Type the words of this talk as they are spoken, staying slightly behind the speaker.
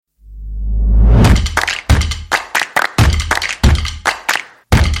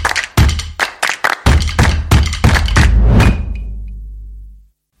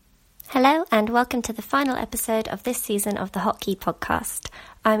and welcome to the final episode of this season of the Hotkey podcast.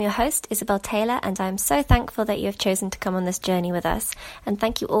 I'm your host, Isabel Taylor, and I'm so thankful that you have chosen to come on this journey with us, and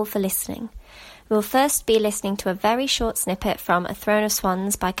thank you all for listening. We'll first be listening to a very short snippet from A Throne of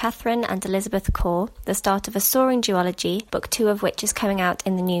Swans by Catherine and Elizabeth Corr, the start of A Soaring Duology, book 2 of which is coming out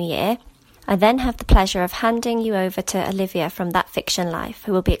in the new year. I then have the pleasure of handing you over to Olivia from That Fiction Life,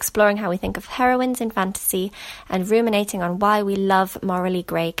 who will be exploring how we think of heroines in fantasy and ruminating on why we love morally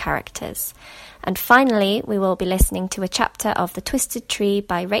grey characters. And finally, we will be listening to a chapter of The Twisted Tree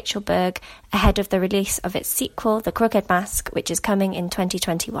by Rachel Berg ahead of the release of its sequel, The Crooked Mask, which is coming in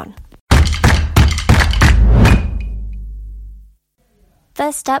 2021.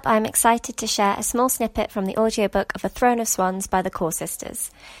 First up, I'm excited to share a small snippet from the audiobook of A Throne of Swans by the Corr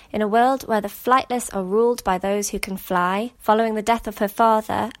sisters. In a world where the flightless are ruled by those who can fly, following the death of her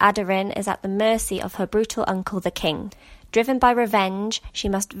father, Aderin is at the mercy of her brutal uncle, the king. Driven by revenge, she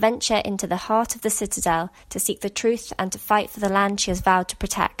must venture into the heart of the citadel to seek the truth and to fight for the land she has vowed to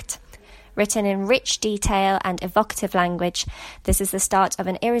protect. Written in rich detail and evocative language, this is the start of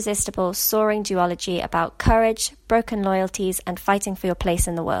an irresistible, soaring duology about courage, broken loyalties, and fighting for your place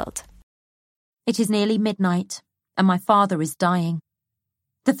in the world. It is nearly midnight, and my father is dying.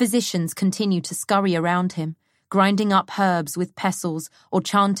 The physicians continue to scurry around him, grinding up herbs with pestles or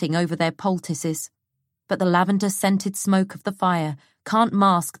chanting over their poultices. But the lavender-scented smoke of the fire can't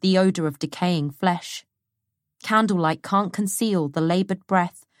mask the odour of decaying flesh. Candlelight can't conceal the laboured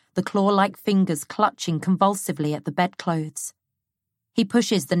breath, the claw-like fingers clutching convulsively at the bedclothes. He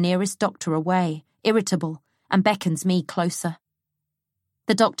pushes the nearest doctor away, irritable, and beckons me closer.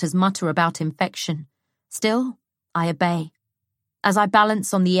 The doctors mutter about infection. Still, I obey. As I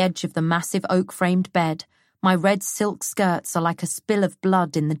balance on the edge of the massive oak-framed bed, my red silk skirts are like a spill of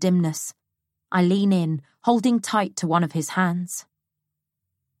blood in the dimness. I lean in, holding tight to one of his hands.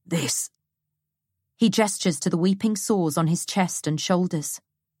 This. He gestures to the weeping sores on his chest and shoulders.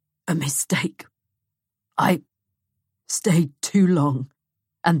 A mistake. I stayed too long,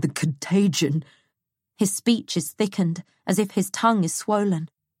 and the contagion. His speech is thickened, as if his tongue is swollen.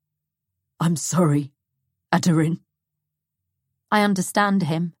 I'm sorry, Aderin. I understand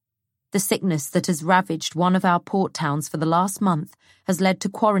him. The sickness that has ravaged one of our port towns for the last month has led to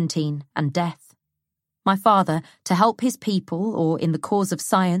quarantine and death. My father, to help his people, or in the cause of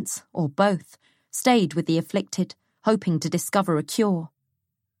science, or both, stayed with the afflicted, hoping to discover a cure.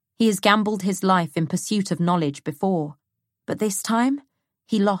 He has gambled his life in pursuit of knowledge before, but this time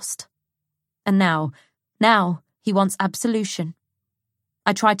he lost. And now he wants absolution.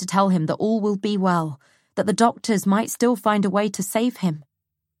 I tried to tell him that all will be well, that the doctors might still find a way to save him,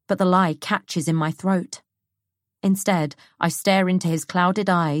 but the lie catches in my throat. Instead, I stare into his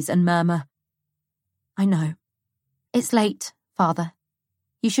clouded eyes and murmur, I know. It's late, Father.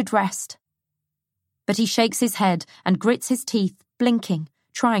 You should rest. But he shakes his head and grits his teeth, blinking,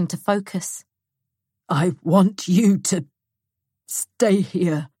 trying to focus. I want you to stay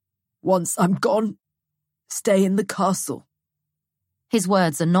here. Once I'm gone, stay in the castle. His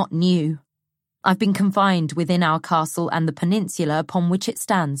words are not new. I've been confined within our castle and the peninsula upon which it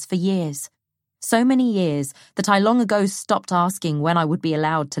stands for years. So many years that I long ago stopped asking when I would be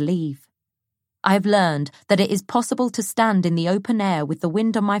allowed to leave. I have learned that it is possible to stand in the open air with the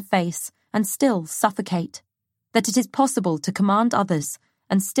wind on my face and still suffocate. That it is possible to command others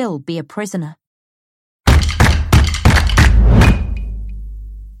and still be a prisoner.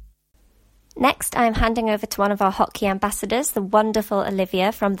 Next, I am handing over to one of our Hotkey ambassadors, the wonderful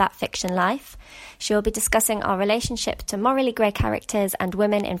Olivia from That Fiction Life. She will be discussing our relationship to morally grey characters and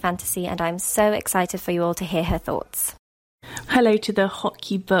women in fantasy, and I'm so excited for you all to hear her thoughts. Hello to the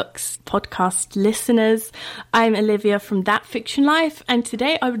Hotkey Books podcast listeners. I'm Olivia from That Fiction Life, and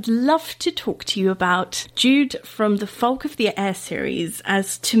today I would love to talk to you about Jude from the Folk of the Air series,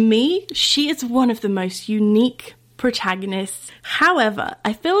 as to me, she is one of the most unique protagonists. However,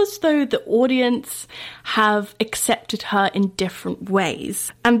 I feel as though the audience have accepted her in different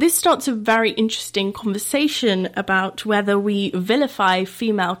ways. And this starts a very interesting conversation about whether we vilify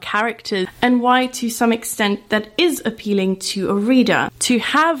female characters and why, to some extent, that is appealing to a reader, to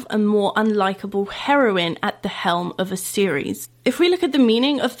have a more unlikable heroine at the helm of a series. If we look at the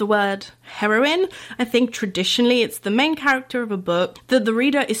meaning of the word heroine, I think traditionally it's the main character of a book that the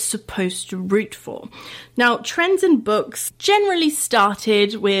reader is supposed to root for. Now, trends in books generally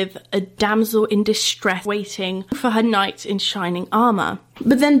started with a damsel in distress waiting for her knight in shining armour.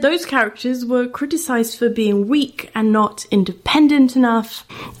 But then those characters were criticised for being weak and not independent enough.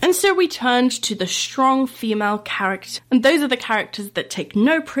 And so we turned to the strong female character. And those are the characters that take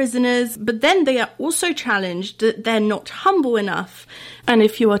no prisoners, but then they are also challenged that they're not humble enough. And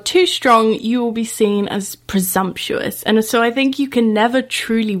if you are too strong, you will be seen as presumptuous. And so I think you can never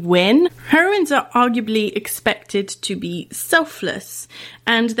truly win. Heroines are arguably expected to be selfless,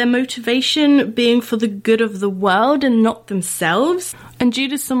 and their motivation being for the good of the world and not themselves. And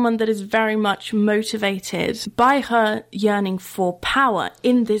Jude is someone that is very much motivated by her yearning for power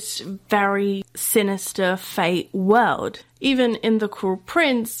in this very sinister fate world. Even in The Cruel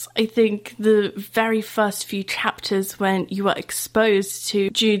Prince, I think the very first few chapters when you are exposed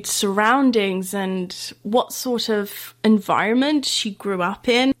to Jude's surroundings and what sort of environment she grew up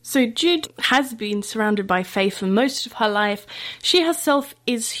in. So Jude has been surrounded by Fae for most of her life. She herself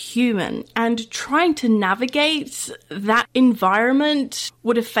is human, and trying to navigate that environment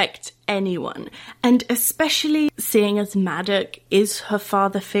would affect anyone, and especially seeing as Maddox is her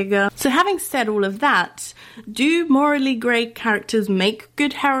father figure. So having said all of that, do morally grey characters make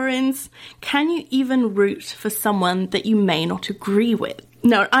good heroines? Can you even root for someone that you may not agree with?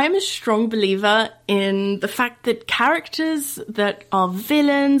 No, I'm a strong believer in the fact that characters that are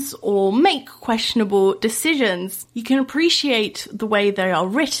villains or make questionable decisions, you can appreciate the way they are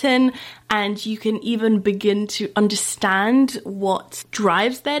written, and you can even begin to understand what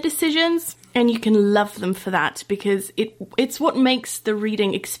drives their decisions. And you can love them for that, because it's what makes the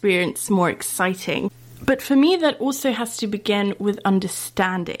reading experience more exciting. But for me, that also has to begin with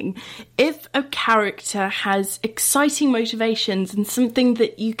understanding. If a character has exciting motivations and something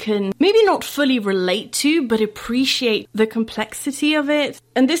that you can maybe not fully relate to, but appreciate the complexity of it.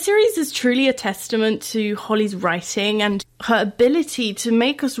 And this series is truly a testament to Holly's writing and her ability to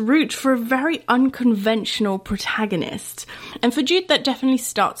make us root for a very unconventional protagonist. And for Jude, that definitely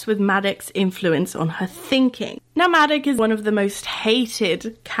starts with Maddox's influence on her thinking. Now, Maddox is one of the most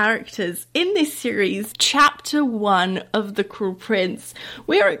hated characters in this series. Chapter 1 of The Cruel Prince,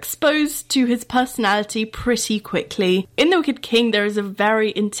 we are exposed to his personality pretty quickly. In The Wicked King, there is a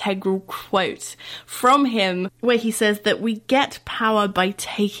very integral quote from him where he says that we get power by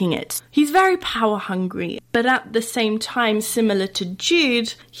taking it. He's very power hungry, but at the same time, similar to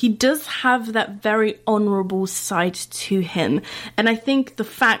Jude, he does have that very honourable side to him. And I think the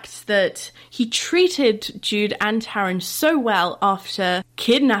fact that he treated Jude and Taryn so well after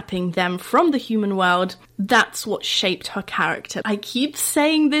kidnapping them from the human world, that's what shaped her character. I keep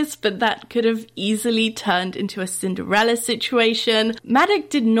saying this, but that could have easily turned into a Cinderella situation. Maddox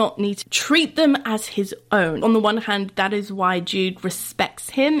did not need to treat them as his own. On the one hand, that is why Jude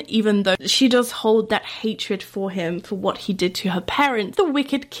respects him, even though she does hold that hatred for him for what he did to her parents. The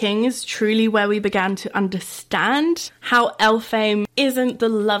Wicked King is truly where we began to understand how Elfhame isn't the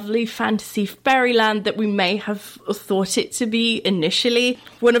lovely fantasy fairyland that we may have thought it to be initially.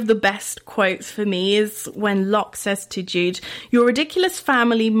 One of the best quotes for me is when Locke says to Jude, "Your ridiculous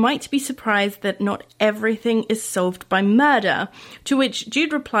family might be surprised that not everything is solved by murder." To which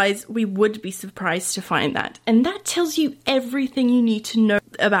Jude replies, "We would be surprised to find that." And that tells you everything you need to know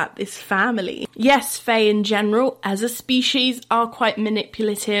about this family. Yes, Fae in general, as a species, are quite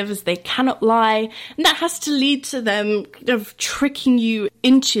manipulative, as they cannot lie, and that has to lead to them kind of tricking you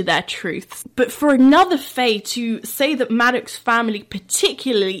into their truths. But for another Fae to say that Maddox's family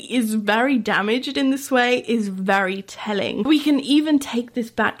particularly is very damaged in this way is very telling. We can even take this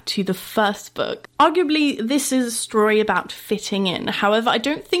back to the first book. Arguably, this is a story about fitting in. However, I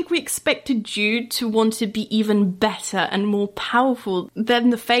don't think we expected Jude to want to be even better and more powerful than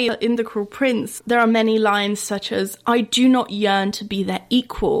the Fae in The Cruel Prince. There are many lines such as, "I do not yearn to be their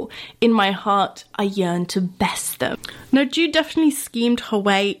equal. In my heart, I yearn to best them." Now, Jude definitely schemed her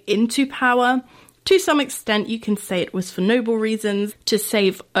way into power. To some extent, you can say it was for noble reasons, to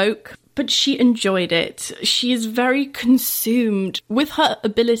save Oak, but she enjoyed it. She is very consumed with her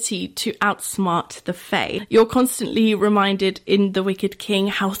ability to outsmart the Fae. You're constantly reminded in The Wicked King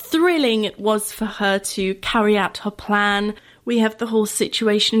how thrilling it was for her to carry out her plan. We have the whole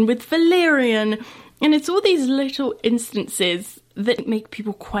situation with Valerian, and it's all these little instances that make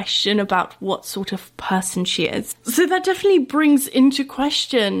people question about what sort of person she is. So that definitely brings into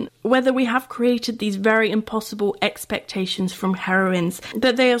question whether we have created these very impossible expectations from heroines,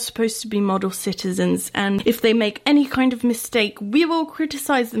 that they are supposed to be model citizens, and if they make any kind of mistake, we will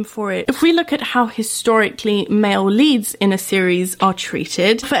criticize them for it. If we look at how historically male leads in a series are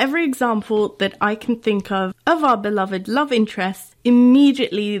treated, for every example that I can think of our beloved love interests,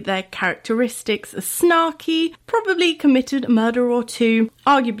 Immediately, their characteristics are snarky, probably committed a murder or two,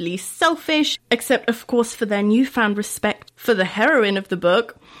 arguably selfish, except of course for their newfound respect for the heroine of the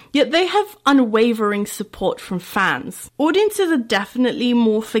book. Yet they have unwavering support from fans. Audiences are definitely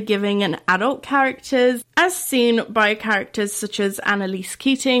more forgiving in adult characters, as seen by characters such as Annalise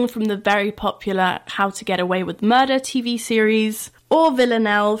Keating from the very popular How to Get Away with Murder TV series, or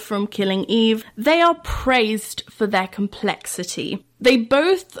Villanelle from Killing Eve. They are praised for their complexity. They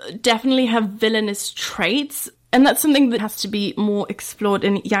both definitely have villainous traits, and that's something that has to be more explored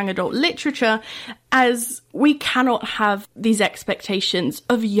in young adult literature, as we cannot have these expectations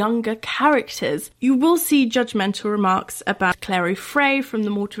of younger characters. You will see judgmental remarks about Clary Frey from The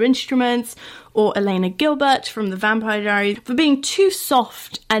Mortal Instruments, or Elena Gilbert from The Vampire Diaries, for being too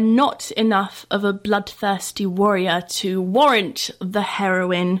soft and not enough of a bloodthirsty warrior to warrant the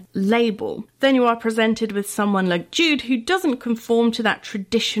heroine label. Then you are presented with someone like Jude, who doesn't conform to that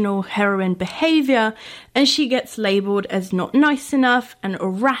traditional heroine behaviour, and she gets labelled as not nice enough and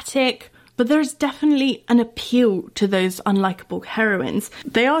erratic. But there's definitely an appeal to those unlikable heroines.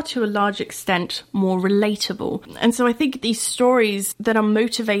 They are to a large extent more relatable. And so I think these stories that are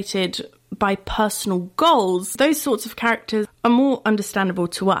motivated by personal goals, those sorts of characters are more understandable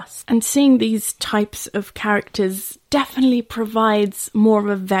to us. And seeing these types of characters definitely provides more of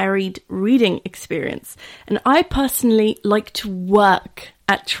a varied reading experience. And I personally like to work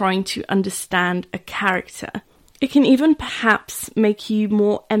at trying to understand a character. It can even perhaps make you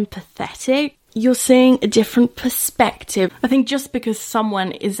more empathetic. You're seeing a different perspective. I think just because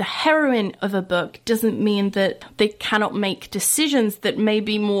someone is a heroine of a book doesn't mean that they cannot make decisions that may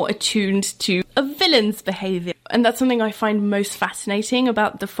be more attuned to a villain's behaviour. And that's something I find most fascinating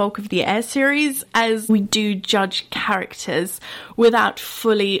about the Folk of the Air series, as we do judge characters without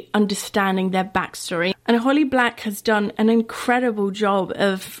fully understanding their backstory. And Holly Black has done an incredible job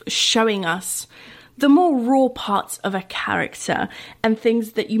of showing us the more raw parts of a character and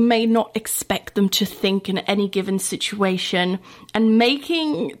things that you may not expect them to think in any given situation, and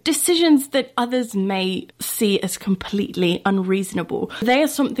making decisions that others may see as completely unreasonable. They are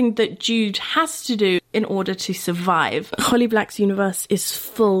something that Jude has to do in order to survive. Holly Black's universe is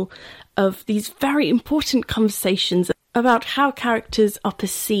full of these very important conversations about how characters are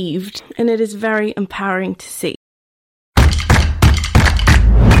perceived, and it is very empowering to see.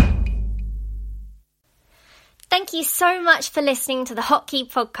 Thank you so much for listening to the Hotkey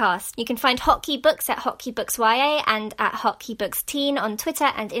podcast. You can find Hotkey Books at Hotkey Books YA and at Hotkey Books Teen on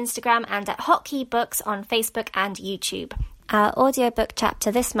Twitter and Instagram, and at Hotkey Books on Facebook and YouTube. Our audiobook chapter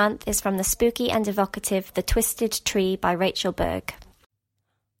this month is from the spooky and evocative The Twisted Tree by Rachel Berg.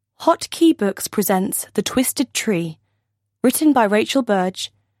 Hotkey Books presents The Twisted Tree, written by Rachel Berg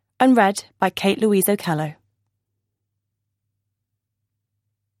and read by Kate Louise O'Kello.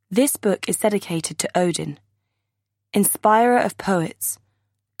 This book is dedicated to Odin, inspirer of poets,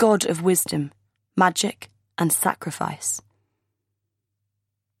 god of wisdom, magic, and sacrifice.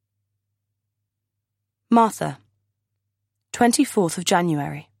 Martha, 24th of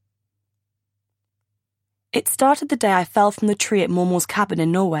January. It started the day I fell from the tree at Mormore's cabin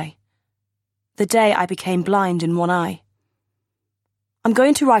in Norway. The day I became blind in one eye. I'm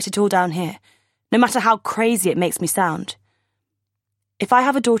going to write it all down here, no matter how crazy it makes me sound. If I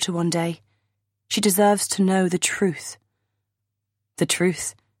have a daughter one day, she deserves to know the truth. The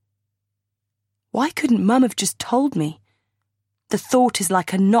truth. Why couldn't Mum have just told me? The thought is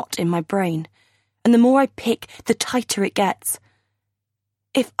like a knot in my brain, and the more I pick, the tighter it gets.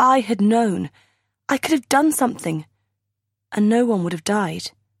 If I had known, I could have done something, and no one would have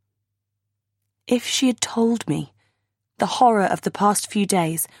died. If she had told me, the horror of the past few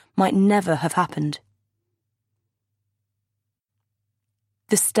days might never have happened.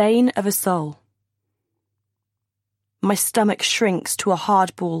 The stain of a soul. My stomach shrinks to a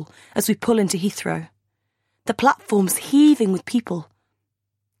hard ball as we pull into Heathrow. The platform's heaving with people.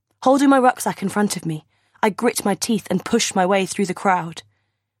 Holding my rucksack in front of me, I grit my teeth and push my way through the crowd.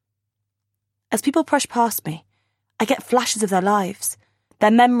 As people brush past me, I get flashes of their lives,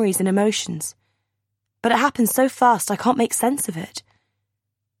 their memories and emotions. But it happens so fast I can't make sense of it.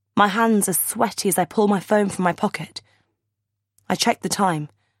 My hands are sweaty as I pull my phone from my pocket. I check the time,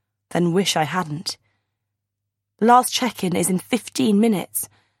 then wish I hadn't. Last check-in is in 15 minutes.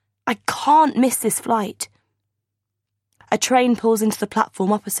 I can't miss this flight. A train pulls into the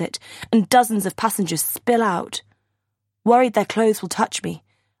platform opposite, and dozens of passengers spill out. Worried their clothes will touch me,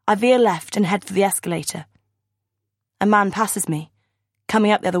 I veer left and head for the escalator. A man passes me,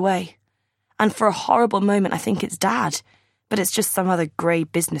 coming up the other way, and for a horrible moment I think it's Dad, but it's just some other grey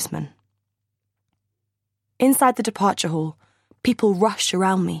businessman. Inside the departure hall, People rush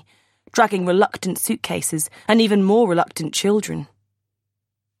around me, dragging reluctant suitcases and even more reluctant children.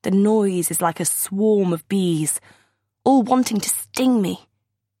 The noise is like a swarm of bees, all wanting to sting me.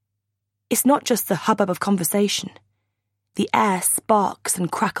 It's not just the hubbub of conversation. The air sparks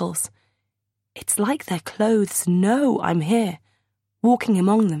and crackles. It's like their clothes know I'm here, walking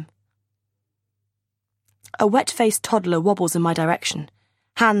among them. A wet-faced toddler wobbles in my direction,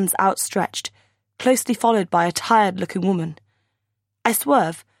 hands outstretched, closely followed by a tired-looking woman. I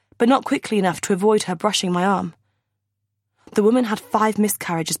swerve, but not quickly enough to avoid her brushing my arm. The woman had 5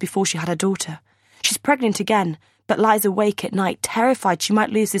 miscarriages before she had a daughter. She's pregnant again, but lies awake at night, terrified she might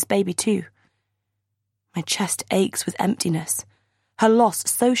lose this baby too. My chest aches with emptiness, her loss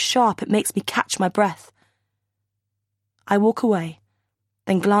so sharp it makes me catch my breath. I walk away,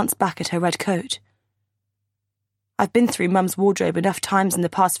 then glance back at her red coat. I've been through Mum's wardrobe enough times in the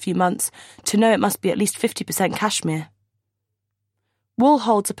past few months to know it must be at least 50% cashmere. Wool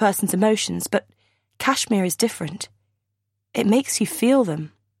holds a person's emotions, but cashmere is different. It makes you feel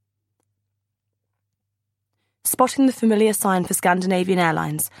them. Spotting the familiar sign for Scandinavian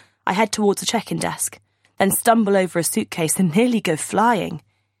Airlines, I head towards the check-in desk, then stumble over a suitcase and nearly go flying.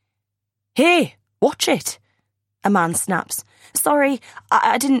 "Here, watch it," a man snaps. "Sorry,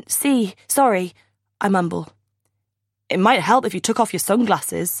 I didn't see, sorry," I mumble. "It might help if you took off your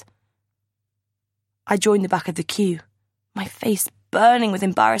sunglasses." I join the back of the queue, my face burning with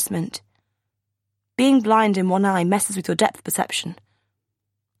embarrassment. Being blind in one eye messes with your depth perception.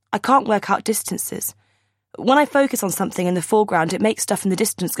 I can't work out distances. When I focus on something in the foreground, it makes stuff in the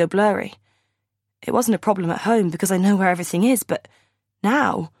distance go blurry. It wasn't a problem at home because I know where everything is, but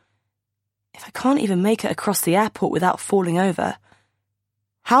now, if I can't even make it across the airport without falling over,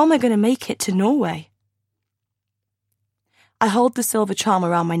 how am I going to make it to Norway? I hold the silver charm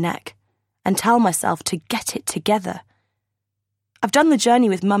around my neck and tell myself to get it together. I've done the journey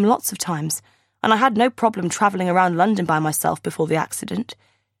with Mum lots of times, and I had no problem travelling around London by myself before the accident.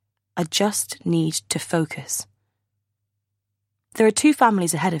 I just need to focus. There are 2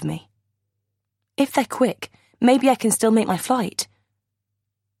 families ahead of me. If they're quick, maybe I can still make my flight.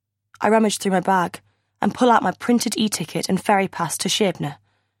 I rummage through my bag and pull out my printed e-ticket and ferry pass to Skjebne.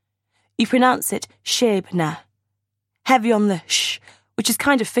 You pronounce it Skjebne. Heavy on the sh, which is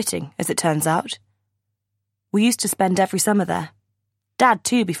kind of fitting, as it turns out. We used to spend every summer there. Dad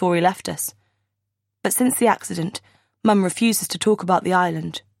too, before he left us. But since the accident, Mum refuses to talk about the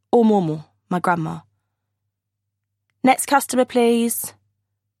island, or Mormor, my grandma. "Next customer, please."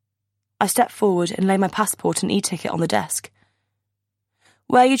 I step forward and lay my passport and e-ticket on the desk.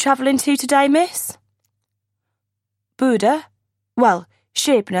 "Where are you travelling to today, miss?" "Bodø. Well,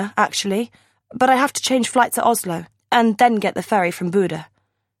 Skjebne, actually, but I have to change flights at Oslo, and then get the ferry from Bodø.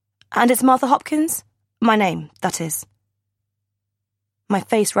 And it's Martha Hopkins? My name, that is." My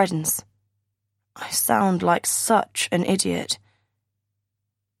face reddens. I sound like such an idiot.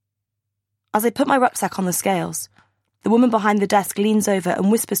 As I put my rucksack on the scales, the woman behind the desk leans over and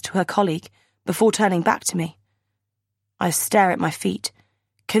whispers to her colleague before turning back to me. I stare at my feet,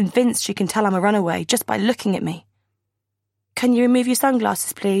 convinced she can tell I'm a runaway just by looking at me. "Can you remove your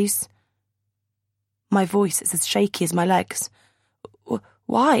sunglasses, please?" My voice is as shaky as my legs.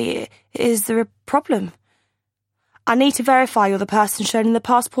 "Why? Is there a problem?" "I need to verify you're the person shown in the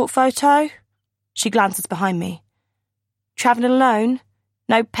passport photo." She glances behind me. "Travelling alone?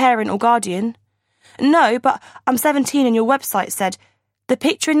 No parent or guardian?" "No, but I'm 17 and your website said, the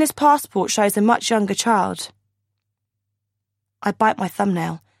picture in this passport shows a much younger child." I bite my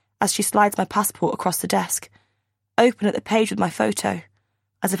thumbnail as she slides my passport across the desk, open at the page with my photo,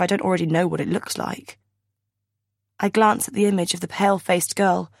 as if I don't already know what it looks like. I glance at the image of the pale-faced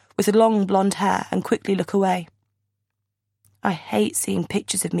girl with the long blonde hair and quickly look away. I hate seeing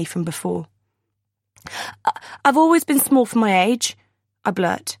pictures of me from before. "I've always been small for my age," I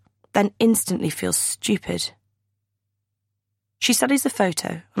blurt, then instantly feel stupid. She studies the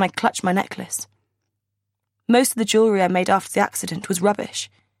photo, and I clutch my necklace. Most of the jewellery I made after the accident was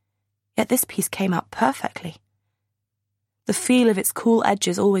rubbish, yet this piece came out perfectly. The feel of its cool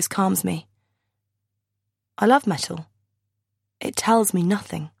edges always calms me. I love metal. It tells me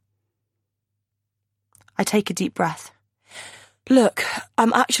nothing. I take a deep breath. "Look,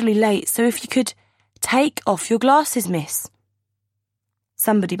 I'm actually late, so if you could take off your glasses, miss."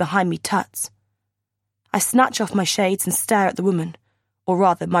 Somebody behind me tuts. I snatch off my shades and stare at the woman, or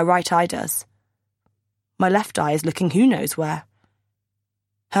rather, my right eye does. My left eye is looking who knows where.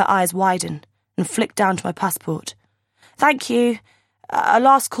 Her eyes widen and flick down to my passport. "Thank you. A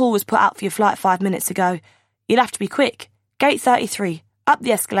last call was put out for your flight 5 minutes ago. You'll have to be quick. Gate 33, up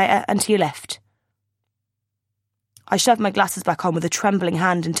the escalator and to your left." I shove my glasses back on with a trembling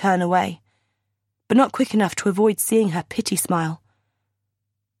hand and turn away, but not quick enough to avoid seeing her pity smile.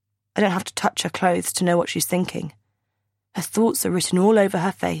 I don't have to touch her clothes to know what she's thinking. Her thoughts are written all over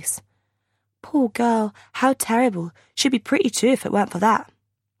her face. Poor girl, how terrible. She'd be pretty too if it weren't for that.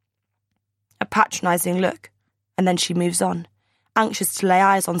 A patronising look, and then she moves on, anxious to lay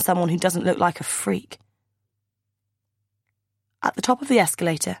eyes on someone who doesn't look like a freak. At the top of the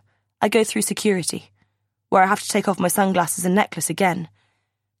escalator, I go through security, where I have to take off my sunglasses and necklace again.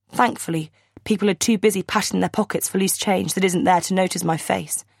 Thankfully, people are too busy patting their pockets for loose change that isn't there to notice my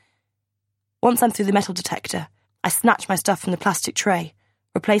face. Once I'm through the metal detector, I snatch my stuff from the plastic tray,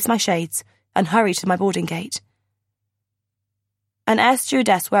 replace my shades, and hurry to my boarding gate. An air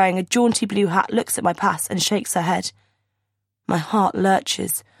stewardess wearing a jaunty blue hat looks at my pass and shakes her head. My heart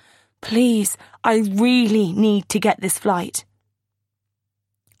lurches. Please, I really need to get this flight.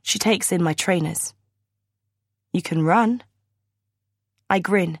 She takes in my trainers. You can run. I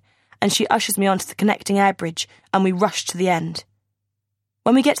grin, and she ushers me onto the connecting air bridge, and we rush to the end.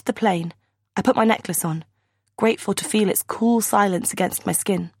 When we get to the plane, I put my necklace on, grateful to feel its cool silence against my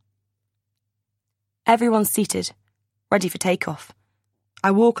skin. Everyone's seated, ready for takeoff.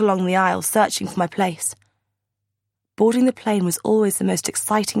 I walk along the aisle, searching for my place. Boarding the plane was always the most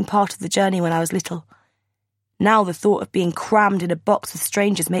exciting part of the journey when I was little. Now the thought of being crammed in a box with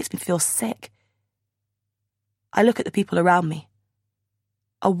strangers makes me feel sick. I look at the people around me.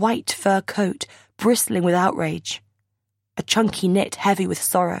 A white fur coat, bristling with outrage. A chunky knit, heavy with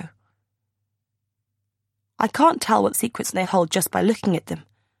sorrow. I can't tell what secrets they hold just by looking at them.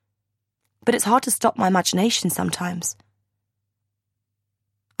 But it's hard to stop my imagination sometimes.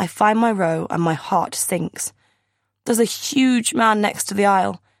 I find my row and my heart sinks. There's a huge man next to the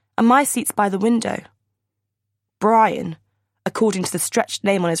aisle, and my seat's by the window. Brian, according to the stretched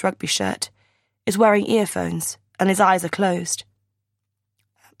name on his rugby shirt, is wearing earphones, and his eyes are closed.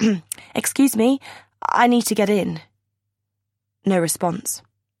 Excuse me, I need to get in. No response.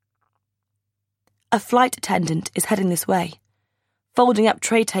 A flight attendant is heading this way, folding up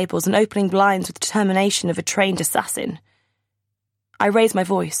tray tables and opening blinds with the determination of a trained assassin. I raise my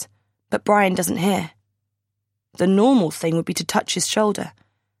voice, but Brian doesn't hear. The normal thing would be to touch his shoulder,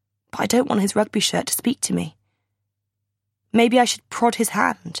 but I don't want his rugby shirt to speak to me. Maybe I should prod his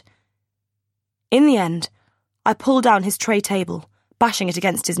hand. In the end, I pull down his tray table, bashing it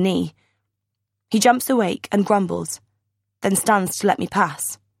against his knee. He jumps awake and grumbles, then stands to let me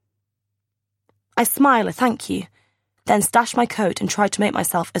pass. I smile a thank you, then stash my coat and try to make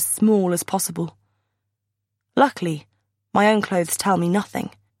myself as small as possible. Luckily, my own clothes tell me nothing.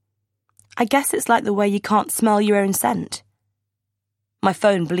 I guess it's like the way you can't smell your own scent. My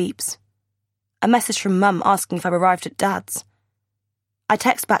phone bleeps. A message from Mum asking if I've arrived at Dad's. I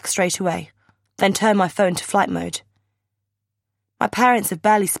text back straight away, then turn my phone to flight mode. My parents have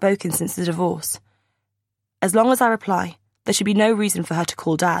barely spoken since the divorce. As long as I reply, there should be no reason for her to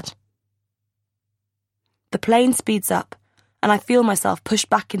call Dad. The plane speeds up, and I feel myself pushed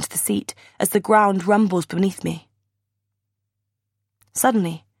back into the seat as the ground rumbles beneath me.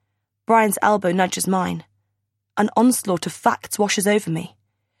 Suddenly, Brian's elbow nudges mine. An onslaught of facts washes over me.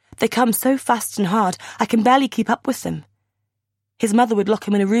 They come so fast and hard, I can barely keep up with them. His mother would lock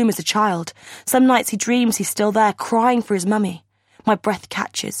him in a room as a child. Some nights he dreams he's still there, crying for his mummy. My breath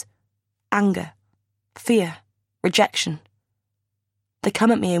catches. Anger, fear, rejection. They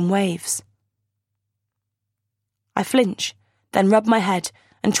come at me in waves. I flinch, then rub my head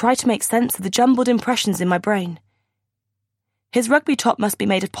and try to make sense of the jumbled impressions in my brain. His rugby top must be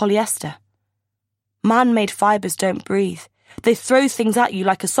made of polyester. Man-made fibres don't breathe. They throw things at you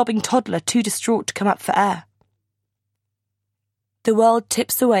like a sobbing toddler too distraught to come up for air. The world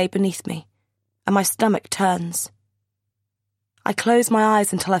tips away beneath me, and my stomach turns. I close my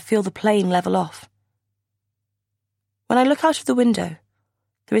eyes until I feel the plane level off. When I look out of the window,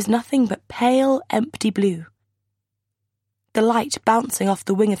 there is nothing but pale, empty blue. The light bouncing off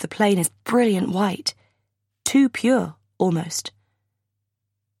the wing of the plane is brilliant white, too pure, almost.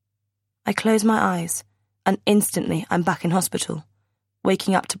 I close my eyes, and instantly I'm back in hospital,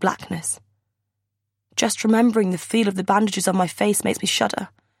 waking up to blackness. Just remembering the feel of the bandages on my face makes me shudder.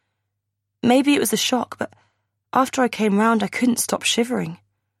 Maybe it was a shock, but after I came round I couldn't stop shivering.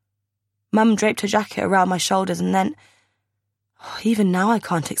 Mum draped her jacket around my shoulders and then... even now I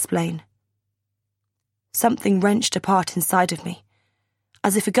can't explain. Something wrenched apart inside of me,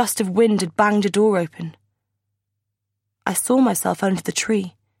 as if a gust of wind had banged a door open. I saw myself under the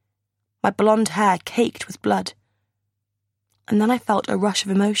tree, my blonde hair caked with blood. And then I felt a rush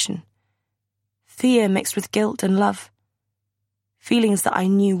of emotion, fear mixed with guilt and love, feelings that I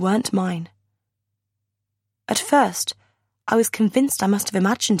knew weren't mine. At first, I was convinced I must have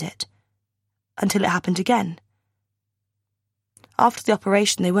imagined it, until it happened again. After the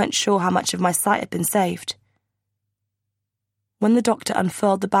operation, they weren't sure how much of my sight had been saved. When the doctor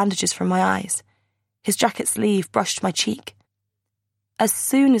unfurled the bandages from my eyes, his jacket sleeve brushed my cheek. As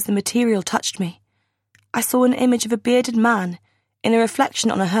soon as the material touched me, I saw an image of a bearded man in a reflection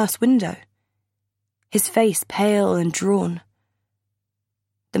on a hearse window, his face pale and drawn.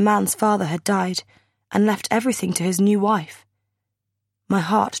 The man's father had died and left everything to his new wife. My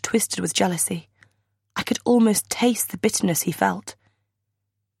heart twisted with jealousy. I could almost taste the bitterness he felt.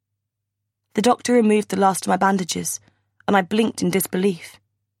 The doctor removed the last of my bandages, and I blinked in disbelief.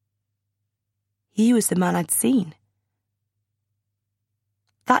 He was the man I'd seen.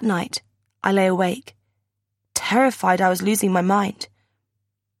 That night, I lay awake, terrified I was losing my mind.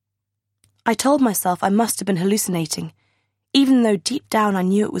 I told myself I must have been hallucinating, even though deep down I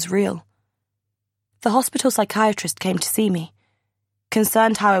knew it was real. The hospital psychiatrist came to see me,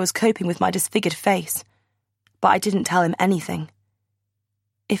 concerned how I was coping with my disfigured face, but I didn't tell him anything.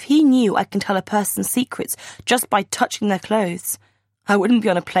 If he knew I can tell a person's secrets just by touching their clothes, I wouldn't be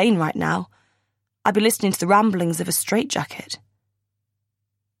on a plane right now. I'd be listening to the ramblings of a straitjacket.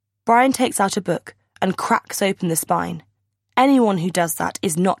 Brian takes out a book and cracks open the spine. Anyone who does that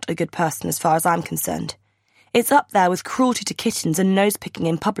is not a good person as far as I'm concerned. It's up there with cruelty to kittens and nose-picking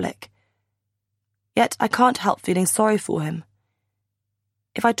in public. Yet I can't help feeling sorry for him.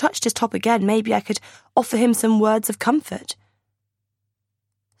 If I touched his top again, maybe I could offer him some words of comfort.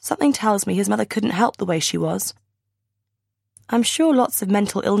 Something tells me his mother couldn't help the way she was. I'm sure lots of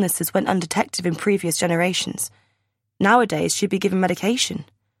mental illnesses went undetected in previous generations. Nowadays, she'd be given medication.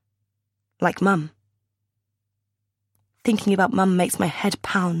 Like Mum. Thinking about Mum makes my head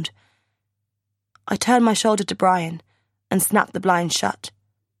pound. I turn my shoulder to Brian and snap the blind shut.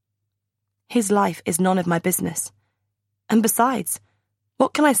 His life is none of my business. And besides,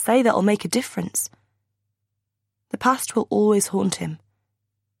 what can I say that'll make a difference? The past will always haunt him.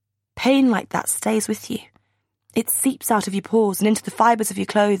 Pain like that stays with you. It seeps out of your pores and into the fibres of your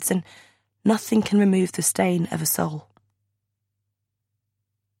clothes, and nothing can remove the stain of a soul.